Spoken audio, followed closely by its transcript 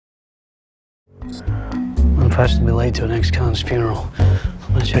I'm fashionably to be late to an ex-con's funeral.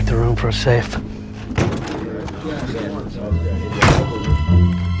 I'm gonna check the room for a safe.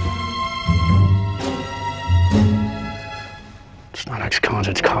 It's not ex-cons,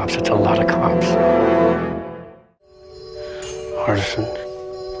 it's cops. It's a lot of cops. Artisan.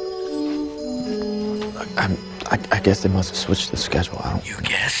 I guess they must have switched the schedule. You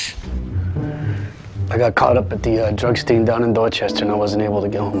guess? I got caught up at the drug sting down in Dorchester, and I wasn't able to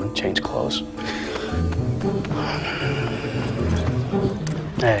get home and change clothes.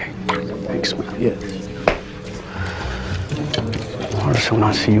 Hey, thanks, man. Yeah. Artisan, when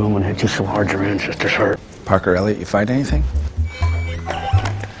I see you, I'm gonna hit you so hard your ancestors hurt. Parker, Eliot, you find anything?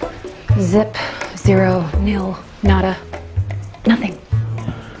 Zip, 0, nil, nada, nothing.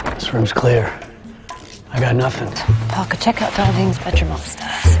 This room's clear. I got nothing. Parker, check out Darlene's bedroom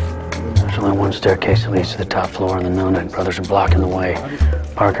upstairs. There's only one staircase that leads to the top floor, and the Millnight brothers are blocking the way.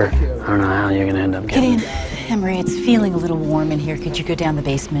 Parker, I don't know how you're gonna end up getting... Gideon, Emery, it's feeling a little warm in here. Could you go down the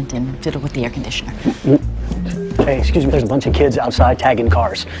basement and fiddle with the air conditioner? Hey, excuse me, there's a bunch of kids outside tagging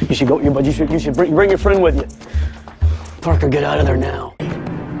cars. You should go, but you should bring your friend with you. Parker, get out of there now.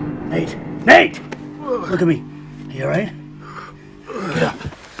 Nate! Nate! Look at me. You all right? Get up.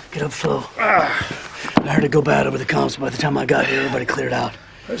 Get up slow. I heard it go bad over the comps. By the time I got here, everybody cleared out.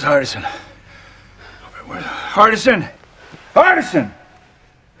 Where's Hardison? Hardison! Hardison!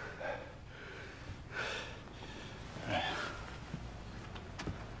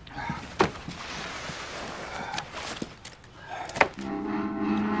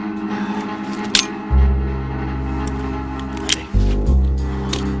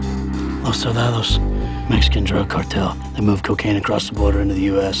 Los Soldados, Mexican drug cartel. They move cocaine across the border into the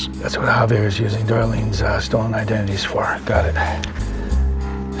U.S. That's what Javier is using Darlene's stolen identities for. Got it.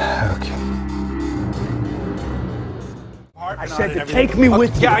 Okay. I said to take me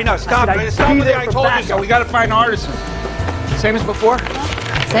with you. Yeah, I know. Stop. Stop with it. I told you so. We gotta find Hardison. Same as before?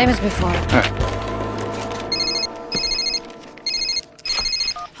 Same as before. All right.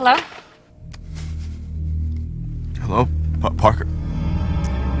 Hello? Hello? Parker?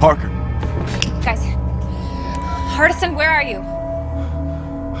 Parker? Guys, Hardison, where are you?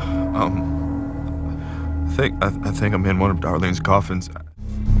 I think I'm in one of Darlene's coffins.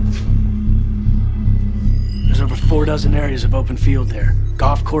 There's over 4 dozen areas of open field there.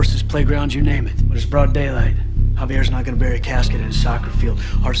 Golf courses, playgrounds, you name it. But it's broad daylight. Javier's not gonna bury a casket in a soccer field.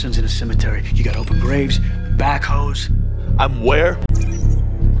 Hardison's in a cemetery. You got open graves, backhoes. I'm where?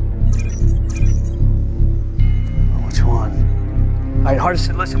 Which one? All right,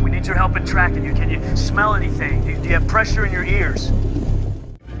 Hardison, listen, we need your help in tracking you. Can you smell anything? Do you have pressure in your ears?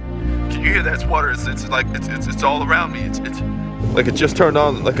 Can you hear that water? It's like it's all around me. It's like it just turned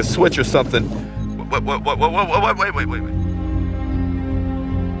on like a switch or something. Wait.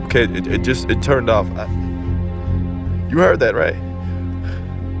 Okay, it turned off. You heard that, right?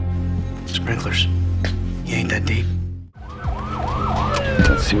 Sprinklers. You ain't that deep.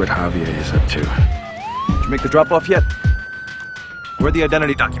 Let's see what Javier is up to. Did you make the drop off yet? Where are the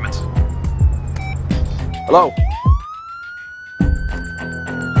identity documents? Hello?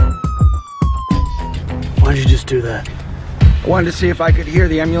 Why'd you just do that? I wanted to see if I could hear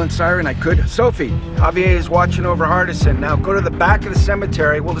the ambulance siren. I could. Sophie, Javier is watching over Hardison. Now go to the back of the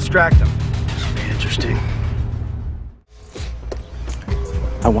cemetery. We'll distract him. This will be interesting.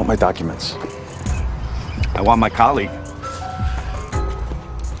 I want my documents. I want my colleague.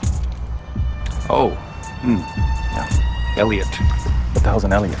 Oh. Yeah. Eliot. What the hell's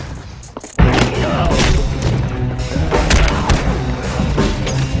an Eliot?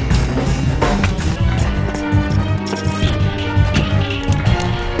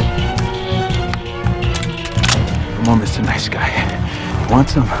 Come on, Mr. Nice Guy. Want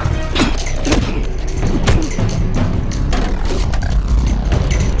some?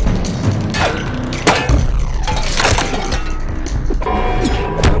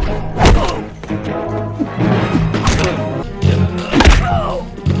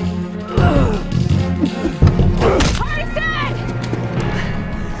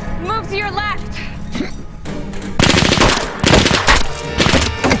 Move to your left!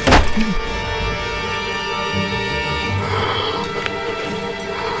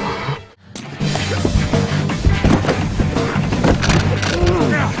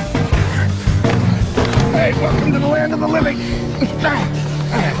 Hey, welcome to the land of the living.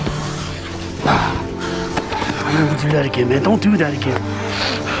 I'll never do that again, man. Don't do that again.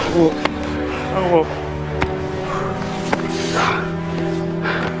 Oh,